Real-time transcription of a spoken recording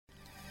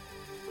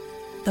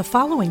The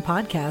following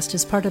podcast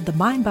is part of the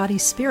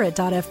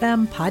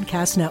MindBodySpirit.fm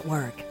podcast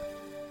network.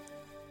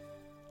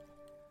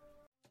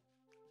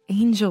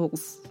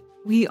 Angels.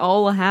 We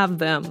all have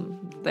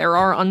them. They're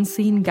our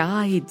unseen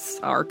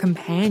guides, our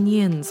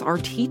companions, our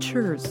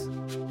teachers,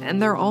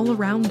 and they're all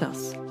around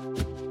us.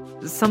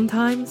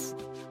 Sometimes,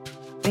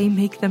 they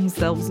make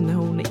themselves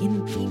known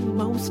in the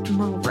most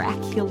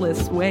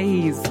miraculous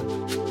ways.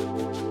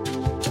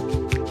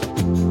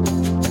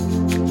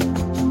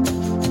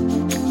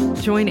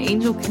 Join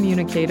angel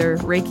communicator,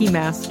 Reiki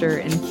master,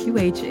 and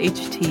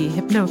QHHT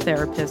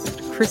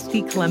hypnotherapist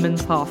Christy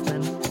Clemens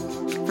Hoffman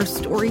for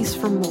stories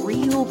from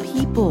real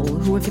people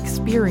who have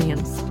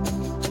experienced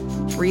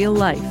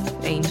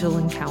real-life angel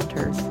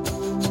encounters.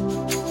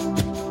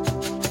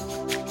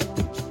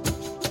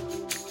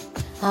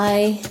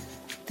 Hi,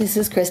 this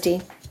is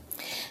Christy.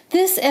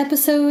 This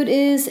episode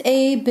is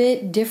a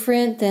bit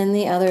different than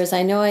the others.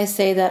 I know I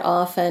say that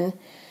often,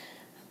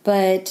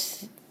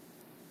 but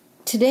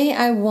today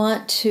I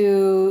want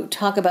to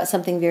talk about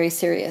something very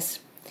serious,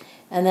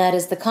 and that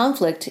is the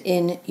conflict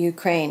in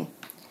Ukraine.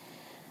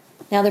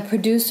 Now, the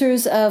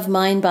producers of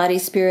Mind, Body,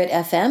 Spirit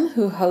FM,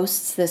 who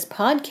hosts this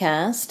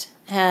podcast,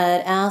 had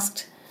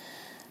asked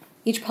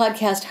each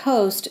podcast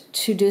host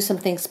to do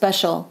something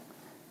special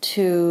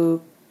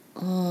to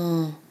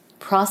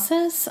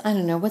process? I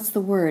don't know, what's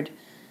the word?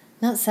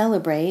 Not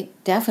celebrate,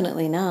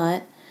 definitely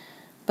not,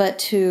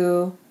 but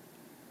not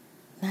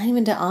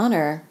even to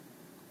honor,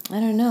 I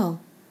don't know.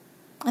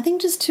 I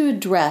think just to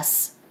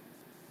address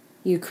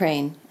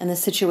Ukraine and the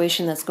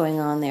situation that's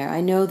going on there.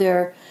 I know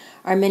there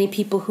are many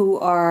people who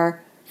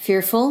are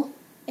fearful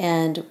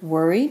and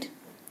worried.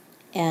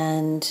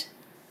 And,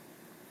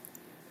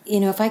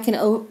 if I can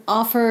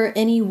offer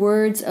any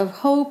words of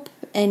hope,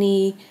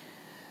 any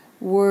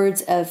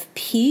words of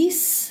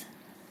peace,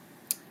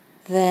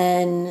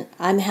 then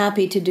I'm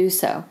happy to do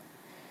so.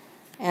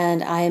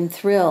 And I am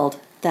thrilled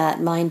that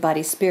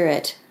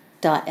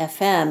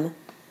MindBodySpirit.fm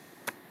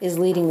is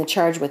leading the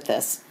charge with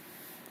this.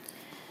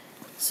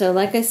 So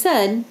like I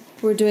said,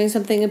 we're doing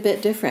something a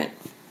bit different.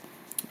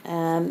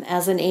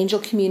 As an angel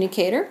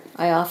communicator,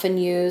 I often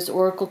use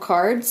oracle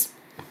cards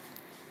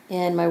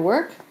in my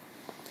work.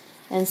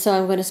 And so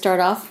I'm going to start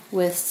off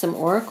with some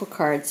oracle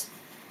cards.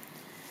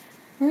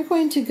 We're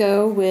going to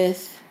go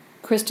with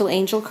crystal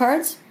angel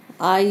cards.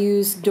 I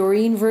use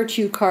Doreen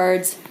Virtue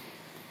cards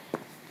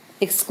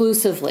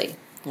exclusively.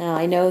 Now,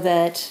 I know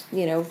that,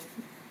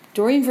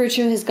 Doreen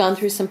Virtue has gone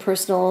through some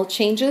personal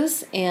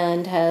changes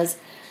and has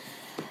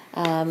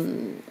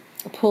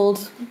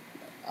pulled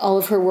all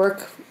of her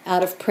work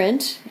out of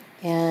print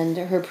and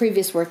her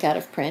previous work out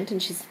of print,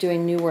 and she's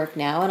doing new work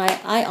now, and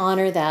I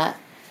honor that.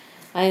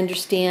 I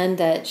understand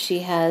that she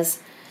has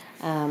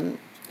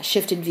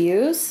shifted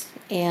views,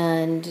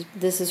 and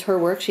this is her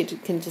work. She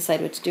can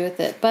decide what to do with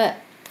it, but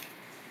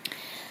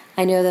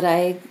I know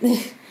that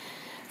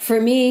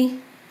for me,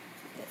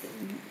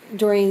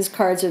 Doreen's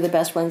cards are the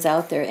best ones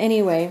out there.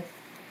 Anyway,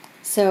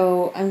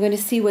 so I'm going to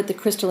see what the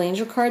Crystal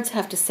Angel cards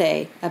have to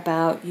say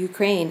about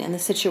Ukraine and the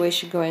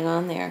situation going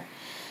on there.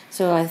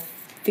 So I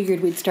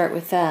figured we'd start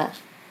with that.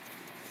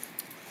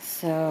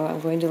 So I'm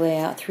going to lay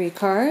out 3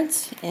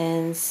 cards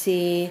and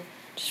see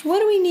just what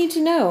do we need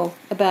to know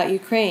about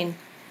Ukraine?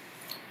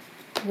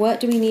 What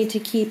do we need to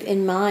keep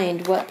in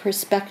mind? What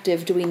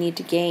perspective do we need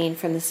to gain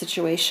from the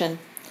situation?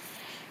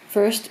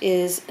 First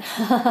is...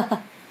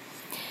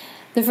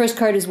 The first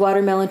card is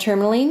watermelon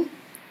tourmaline,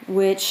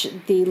 which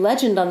the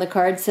legend on the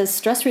card says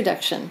stress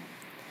reduction.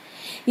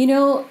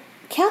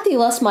 Kathy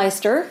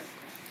Lussmeister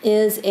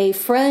is a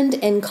friend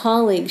and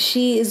colleague.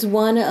 She is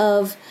one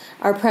of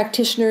our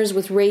practitioners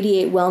with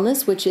Radiate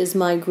Wellness, which is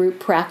my group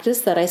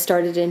practice that I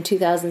started in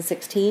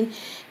 2016.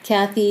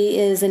 Kathy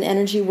is an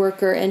energy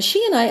worker, and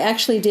she and I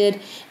actually did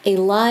a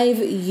live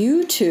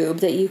YouTube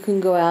that you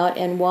can go out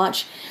and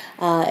watch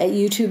at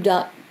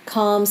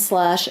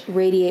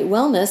youtube.com/Radiate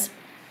Wellness.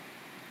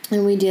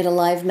 And we did a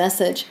live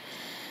message.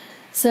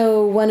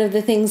 So one of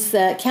the things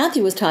that Kathy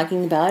was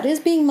talking about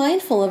is being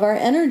mindful of our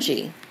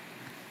energy.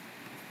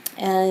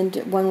 And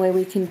one way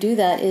we can do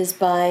that is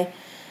by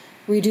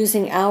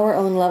reducing our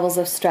own levels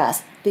of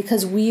stress,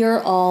 because we are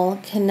all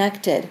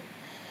connected.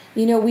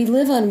 We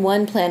live on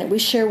one planet. We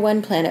share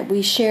one planet.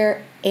 We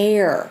share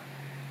air.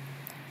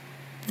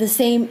 The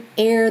same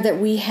air that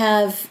we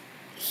have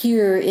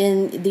here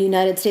in the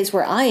United States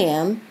where I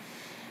am,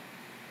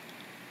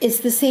 it's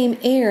the same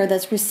air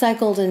that's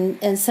recycled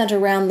and sent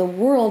around the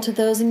world to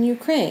those in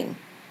Ukraine.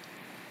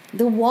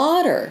 The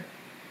water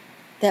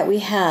that we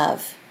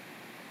have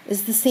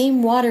is the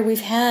same water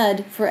we've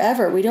had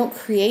forever. We don't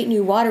create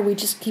new water, we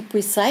just keep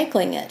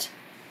recycling it.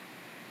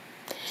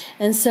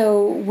 And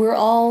so we're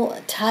all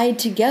tied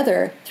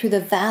together through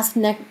the vast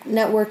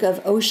network of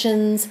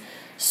oceans,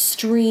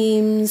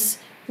 streams,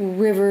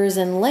 rivers,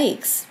 and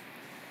lakes,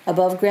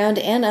 above ground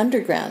and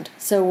underground.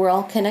 So we're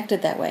all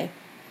connected that way.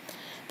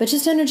 But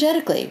just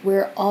energetically,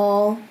 we're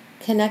all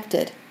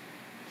connected.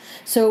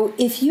 So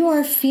if you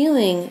are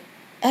feeling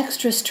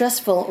extra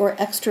stressful or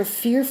extra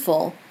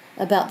fearful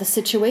about the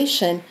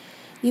situation,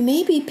 you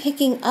may be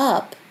picking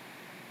up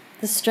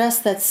the stress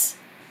that's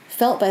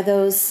felt by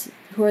those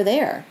who are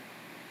there.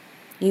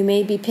 You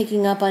may be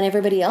picking up on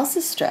everybody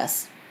else's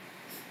stress.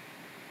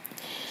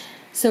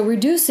 So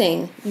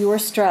reducing your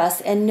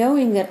stress and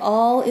knowing that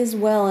all is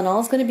well and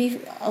all's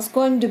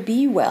going to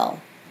be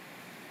well,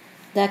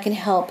 that can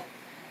help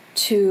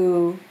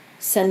to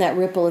send that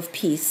ripple of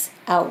peace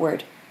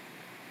outward.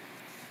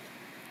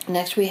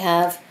 Next we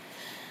have,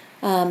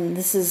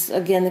 this is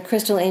again the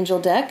Crystal Angel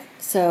deck.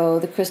 So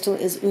the crystal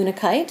is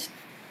Unakite.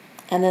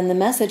 And then the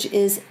message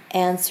is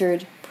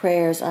answered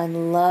prayers. I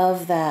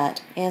love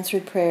that.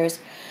 Answered prayers.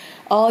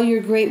 All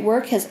your great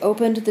work has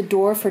opened the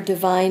door for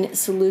divine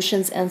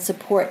solutions and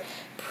support.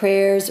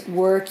 Prayers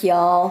work,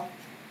 y'all.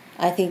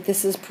 I think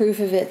this is proof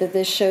of it, that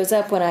this shows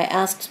up when I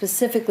ask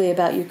specifically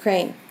about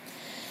Ukraine.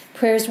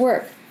 Prayers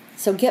work.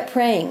 So get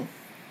praying.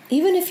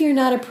 Even if you're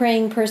not a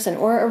praying person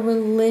or a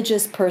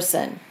religious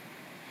person,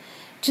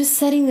 just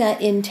setting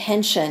that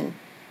intention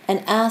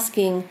and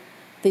asking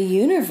the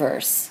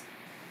universe,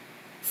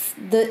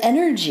 the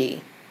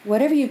energy,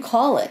 whatever you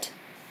call it,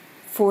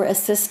 for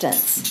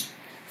assistance,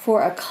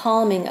 for a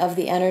calming of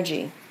the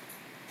energy.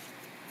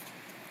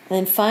 And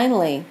then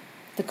finally,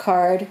 the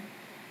card,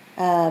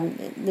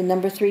 the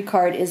number 3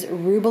 card is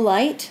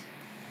Rubelite.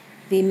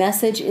 The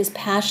message is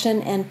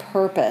passion and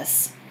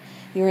purpose.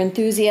 Your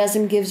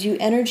enthusiasm gives you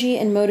energy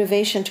and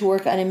motivation to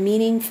work on a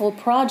meaningful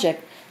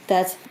project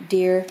that's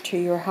dear to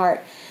your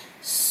heart.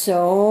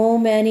 So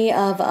many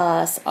of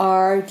us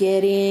are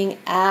getting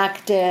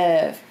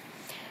active.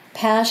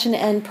 Passion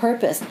and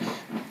purpose.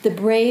 The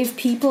brave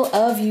people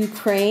of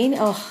Ukraine.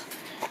 Oh,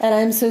 and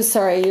I'm so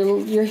sorry.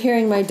 You're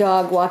hearing my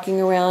dog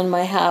walking around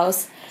my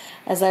house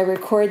as I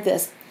record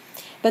this.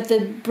 But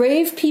the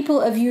brave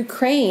people of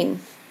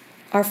Ukraine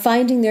are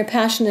finding their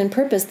passion and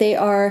purpose. They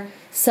are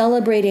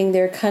celebrating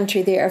their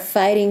country. They are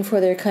fighting for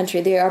their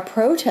country. They are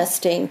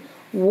protesting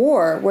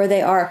war where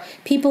they are.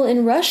 People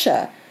in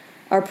Russia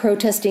are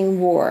protesting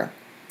war.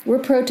 We're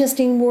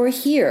protesting war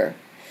here.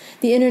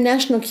 The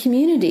international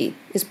community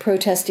is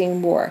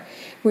protesting war.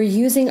 We're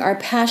using our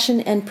passion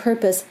and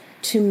purpose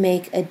to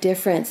make a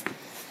difference.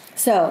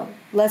 So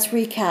let's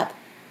recap.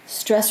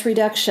 Stress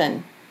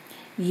reduction.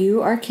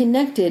 You are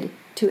connected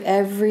to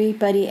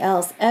everybody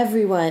else.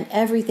 Everyone,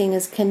 everything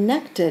is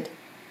connected.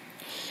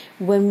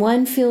 When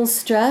one feels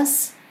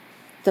stress,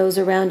 those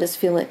around us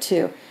feel it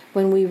too.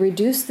 When we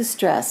reduce the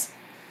stress,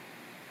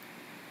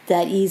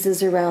 that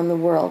eases around the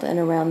world and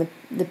around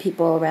the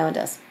people around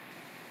us.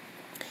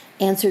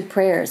 Answered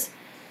prayers.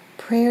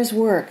 Prayers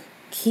work.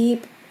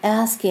 Keep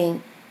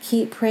asking,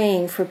 keep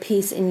praying for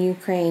peace in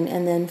Ukraine.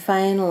 And then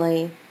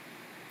finally,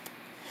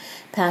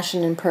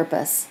 passion and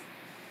purpose.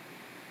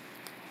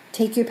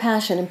 Take your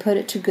passion and put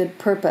it to good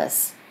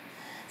purpose.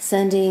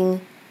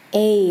 Sending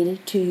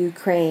aid to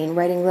Ukraine,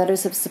 writing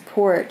letters of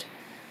support.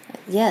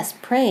 Yes,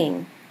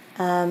 praying.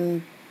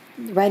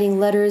 Writing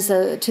letters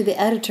to the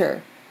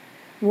editor.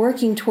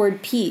 Working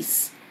toward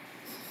peace.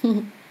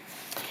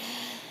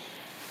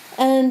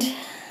 And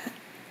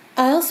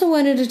I also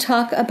wanted to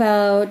talk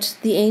about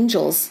the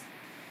angels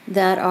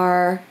that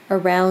are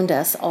around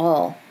us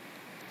all.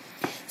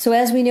 So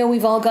as we know,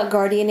 we've all got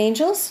guardian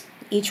angels.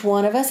 Each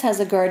one of us has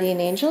a guardian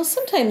angel,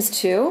 sometimes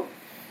 2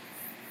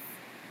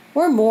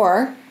 or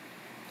more.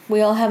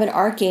 We all have an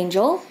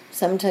archangel,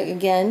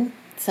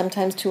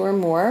 sometimes 2 or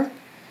more.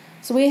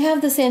 So we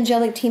have this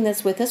angelic team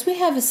that's with us. We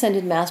have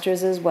ascended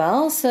masters as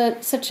well,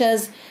 such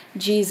as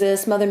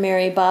Jesus, Mother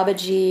Mary,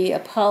 Babaji,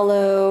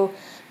 Apollo,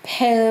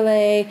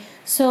 Pele,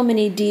 so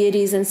many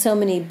deities and so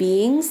many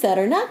beings that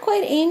are not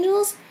quite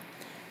angels,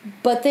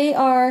 but they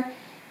are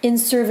in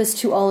service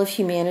to all of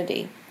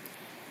humanity.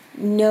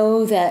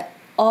 Know that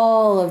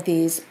all of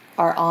these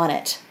are on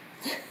it.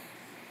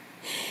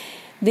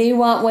 They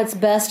want what's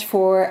best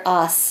for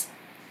us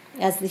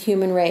as the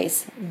human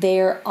race.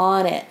 They're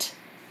on it.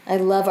 I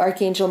love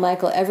Archangel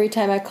Michael. Every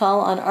time I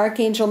call on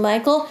Archangel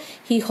Michael,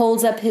 he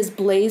holds up his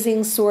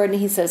blazing sword and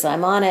he says,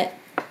 I'm on it.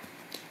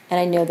 And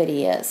I know that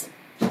he is.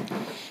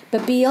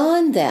 But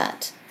beyond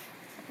that,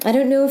 I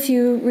don't know if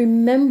you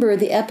remember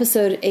the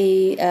episode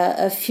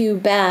a few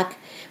back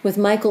with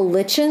Michael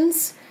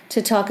Litchens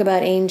to talk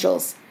about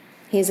angels.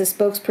 He's a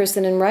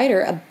spokesperson and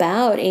writer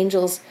about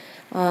angels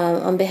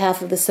on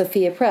behalf of the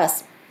Sophia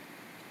Press.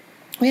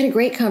 We had a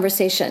great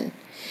conversation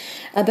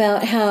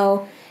about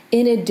how,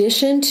 in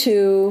addition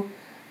to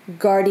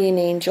guardian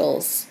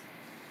angels,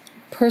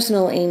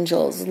 personal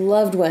angels,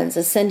 loved ones,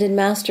 ascended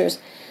masters,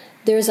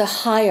 there's a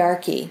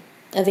hierarchy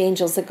of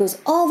angels that goes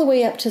all the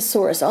way up to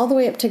Source, all the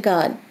way up to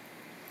God.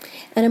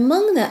 And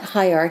among that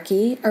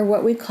hierarchy are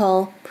what we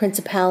call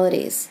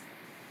principalities.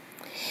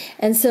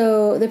 And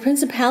so the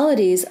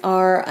principalities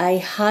are a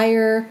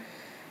higher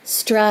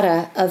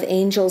strata of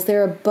angels.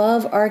 They're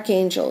above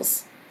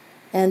archangels,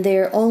 and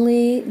they're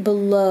only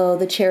below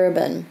the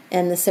cherubim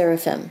and the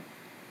seraphim.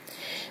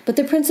 But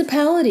the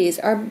principalities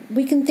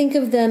we can think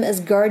of them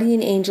as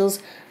guardian angels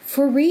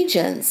for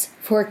regions,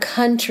 for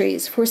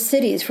countries, for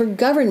cities, for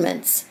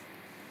governments.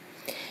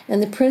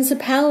 And the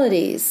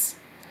principalities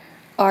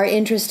are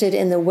interested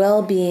in the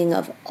well-being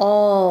of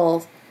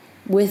all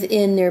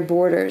within their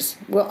borders.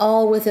 We're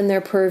all within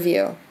their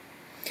purview.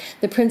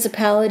 The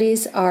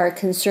principalities are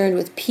concerned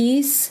with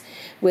peace,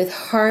 with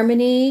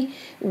harmony,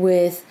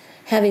 with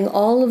having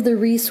all of the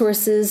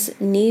resources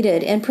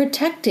needed and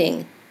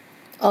protecting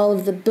all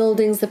of the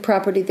buildings, the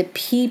property, the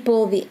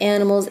people, the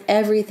animals,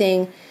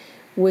 everything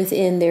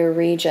within their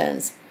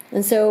regions.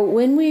 And so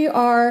when we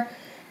are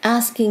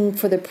asking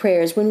for the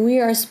prayers, when we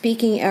are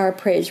speaking our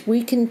prayers,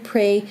 we can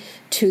pray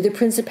to the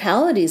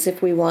principalities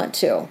if we want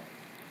to.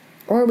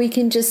 Or we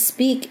can just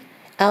speak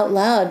out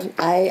loud.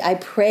 I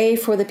pray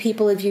for the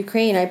people of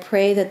Ukraine. I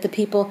pray that the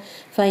people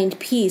find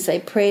peace. I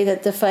pray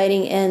that the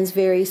fighting ends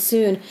very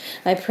soon.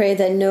 I pray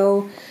that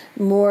no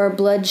more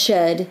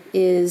bloodshed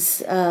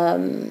is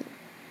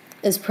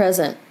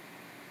present.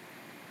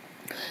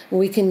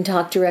 We can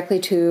talk directly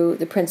to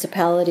the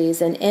principalities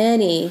and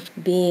any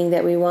being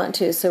that we want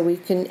to. So we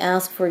can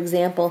ask, for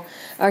example,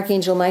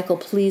 Archangel Michael,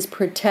 please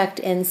protect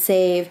and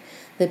save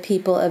the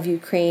people of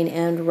Ukraine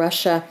and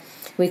Russia.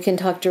 We can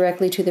talk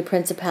directly to the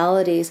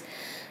principalities.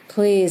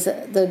 Please,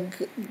 the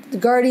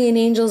guardian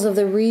angels of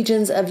the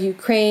regions of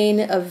Ukraine,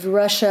 of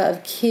Russia,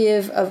 of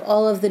Kiev, of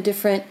all of the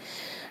different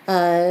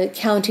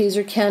counties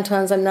or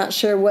cantons. I'm not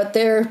sure what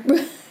their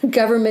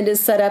government is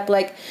set up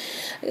like.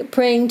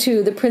 Praying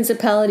to the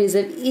principalities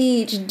of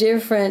each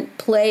different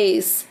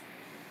place,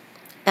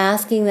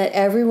 asking that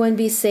everyone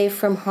be safe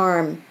from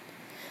harm,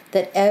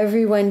 that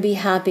everyone be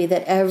happy,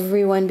 that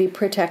everyone be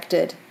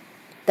protected.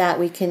 That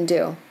we can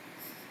do.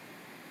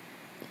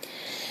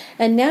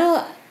 And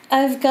now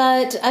I'm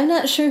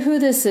not sure who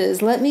this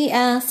is. Let me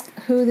ask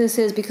who this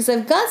is, because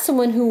I've got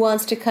someone who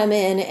wants to come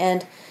in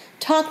and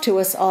talk to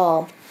us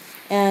all.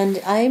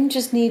 And I'm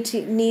just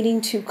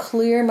needing to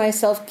clear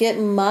myself, get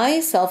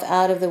myself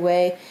out of the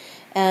way.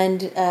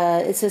 And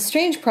it's a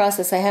strange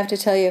process, I have to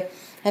tell you.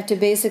 I have to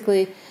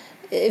basically,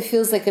 it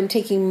feels like I'm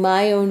taking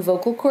my own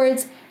vocal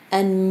cords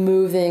and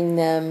moving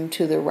them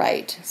to the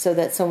right so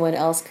that someone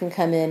else can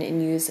come in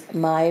and use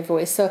my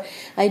voice. So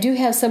I do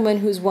have someone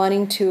who's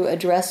wanting to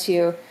address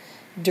you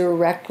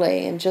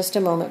directly. In just a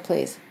moment,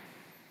 please.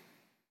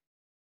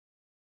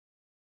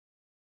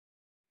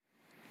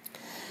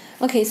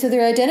 Okay, so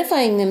they're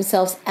identifying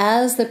themselves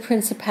as the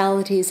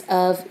principalities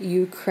of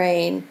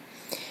Ukraine.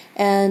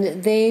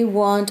 And they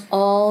want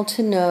all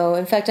to know.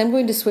 In fact, I'm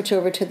going to switch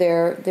over to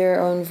their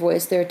own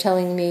voice. They're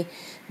telling me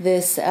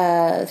this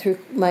through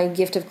my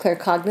gift of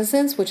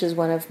claircognizance, which is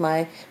one of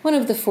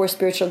the 4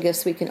 spiritual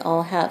gifts we can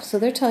all have. So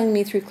they're telling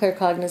me through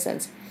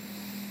claircognizance.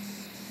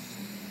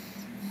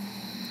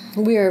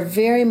 We are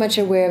very much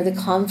aware of the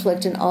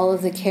conflict and all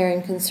of the care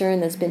and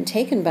concern that's been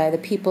taken by the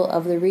people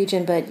of the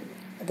region, but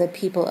the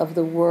people of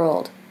the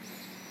world.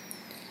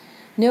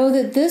 Know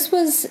that this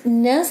was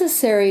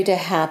necessary to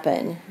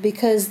happen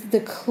because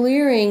the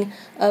clearing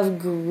of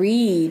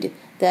greed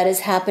that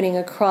is happening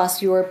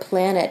across your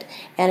planet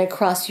and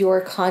across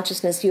your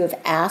consciousness, you have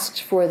asked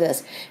for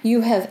this.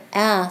 You have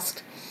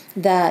asked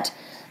that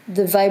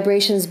the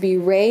vibrations be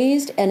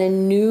raised and a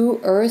new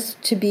earth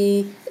to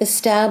be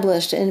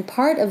established. And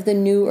part of the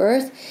new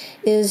earth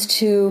is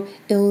to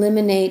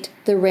eliminate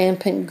the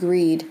rampant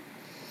greed.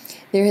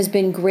 There has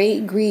been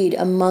great greed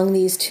among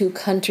these 2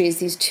 countries,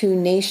 these 2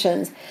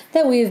 nations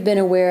that we have been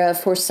aware of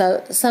for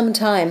some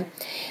time.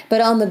 But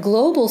on the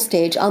global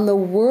stage, on the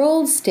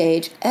world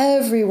stage,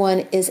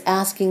 everyone is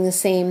asking the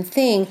same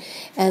thing,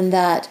 and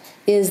that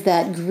is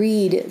that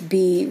greed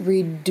be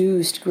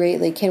reduced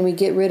greatly. Can we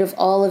get rid of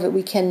all of it?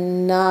 We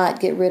cannot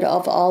get rid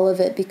of all of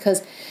it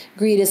because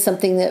greed is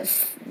something that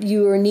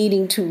you are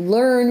needing to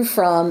learn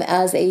from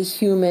as a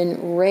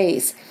human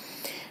race.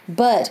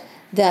 But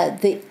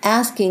that the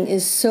asking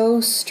is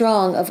so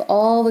strong of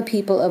all the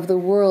people of the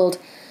world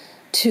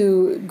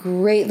to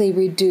greatly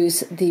reduce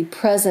the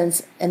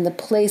presence and the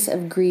place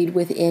of greed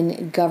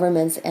within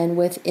governments and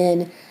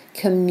within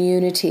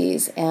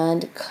communities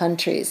and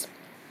countries.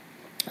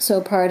 So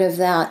part of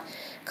that,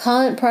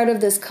 part of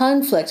this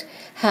conflict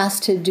has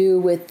to do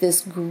with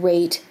this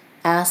great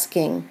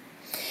asking.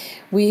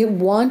 We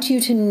want you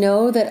to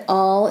know that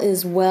all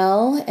is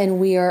well, and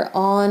we are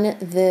on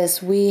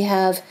this. We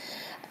have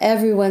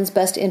everyone's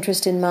best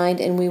interest in mind,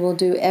 and we will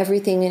do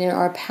everything in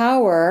our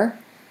power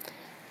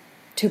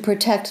to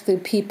protect the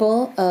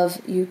people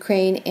of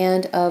Ukraine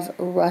and of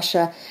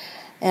Russia,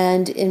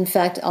 and in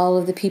fact all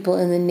of the people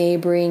in the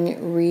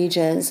neighboring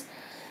regions.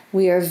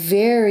 We are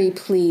very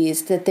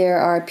pleased that there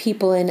are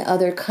people in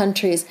other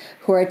countries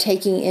who are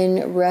taking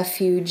in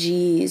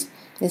refugees.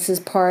 This is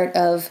part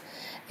of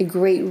a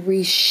great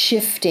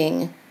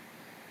reshifting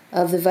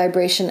of the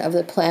vibration of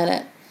the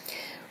planet.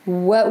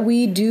 What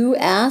we do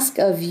ask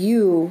of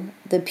you,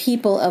 the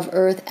people of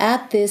Earth,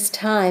 at this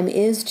time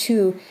is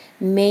to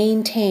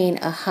maintain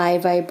a high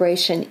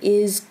vibration,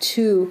 is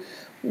to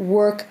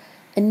work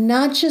and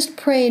not just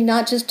pray,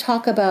 not just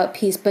talk about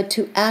peace, but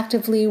to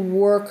actively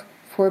work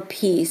for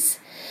peace.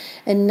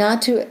 And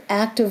not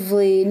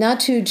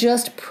to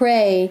just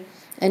pray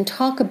and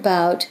talk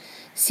about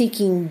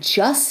seeking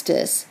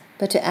justice,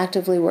 but to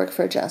actively work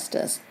for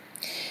justice.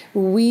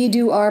 We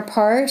do our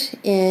part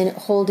in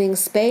holding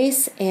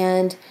space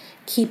and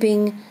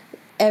keeping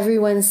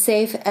everyone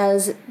safe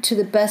as to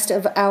the best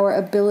of our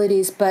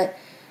abilities, but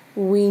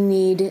we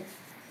need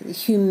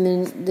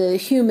the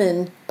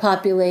human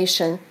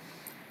population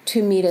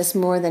to meet us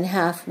more than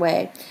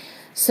halfway.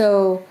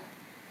 So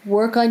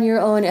work on your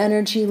own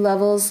energy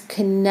levels,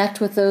 connect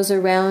with those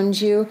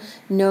around you,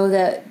 know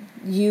that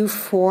you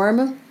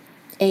form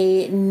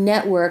a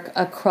network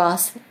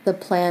across the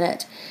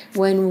planet.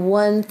 When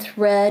one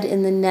thread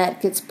in the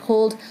net gets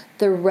pulled,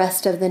 the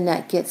rest of the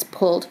net gets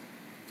pulled.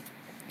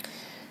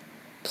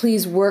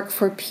 Please work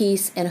for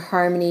peace and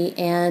harmony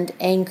and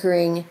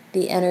anchoring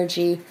the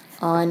energy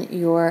on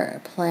your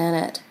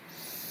planet.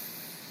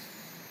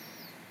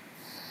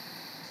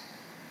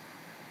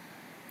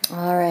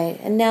 All right,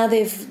 and now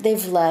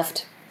they've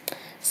left.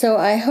 So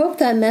I hope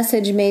that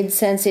message made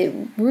sense. It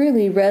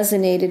really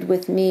resonated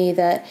with me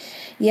that,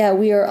 yeah,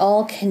 we are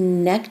all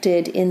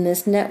connected in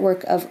this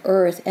network of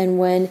Earth. And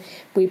when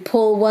we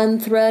pull one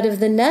thread of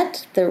the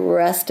net, the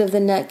rest of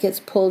the net gets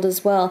pulled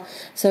as well.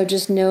 So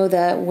just know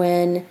that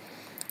when,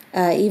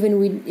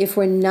 if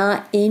we're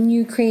not in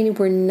Ukraine, if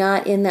we're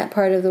not in that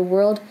part of the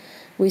world,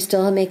 we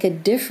still make a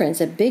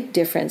difference, a big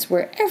difference,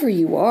 wherever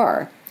you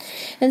are.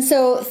 And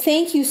so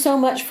thank you so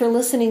much for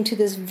listening to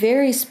this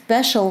very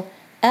special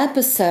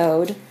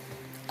episode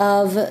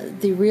of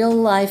the Real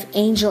Life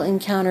Angel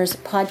Encounters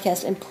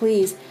podcast. And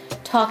please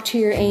talk to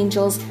your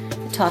angels,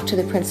 talk to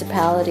the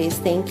principalities.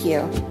 Thank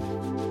you.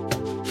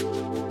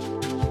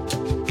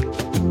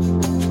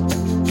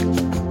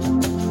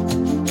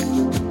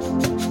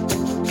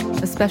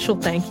 A special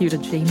thank you to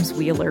James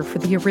Wheeler for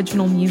the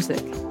original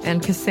music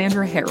and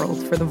Cassandra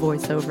Harold for the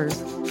voiceovers.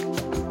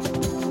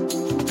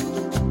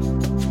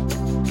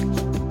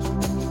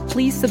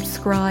 Please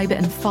subscribe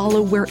and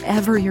follow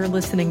wherever you're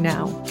listening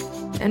now.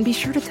 And be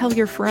sure to tell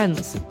your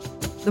friends.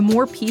 The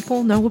more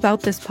people know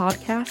about this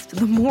podcast,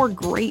 the more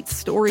great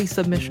story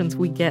submissions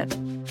we get.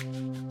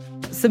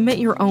 Submit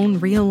your own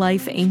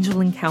real-life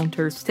angel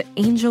encounters to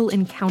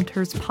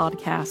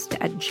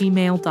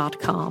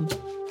angelencounterspodcast@gmail.com.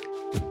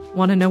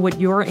 Want to know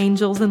what your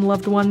angels and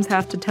loved ones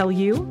have to tell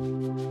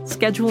you?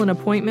 Schedule an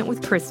appointment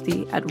with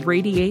Christy at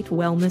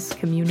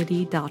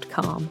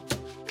radiatewellnesscommunity.com.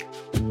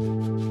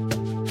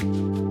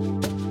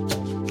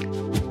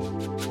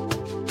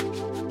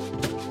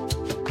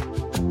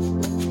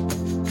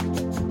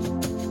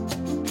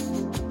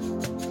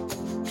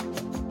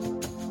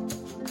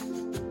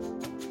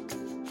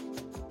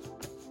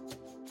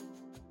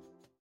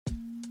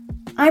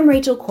 I'm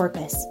Rachel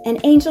Corpus, an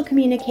angel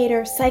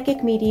communicator,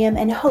 psychic medium,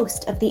 and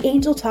host of the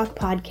Angel Talk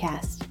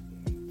podcast.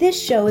 This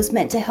show is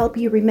meant to help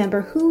you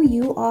remember who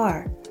you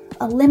are,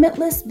 a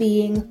limitless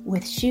being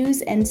with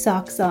shoes and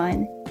socks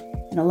on.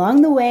 And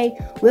along the way,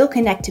 we'll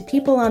connect to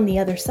people on the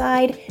other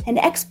side and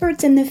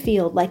experts in the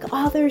field like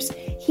authors,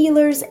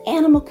 healers,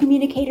 animal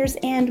communicators,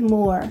 and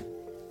more.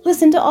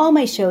 Listen to all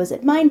my shows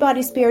at Mind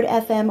Body Spirit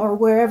FM or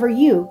wherever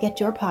you get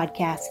your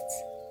podcasts.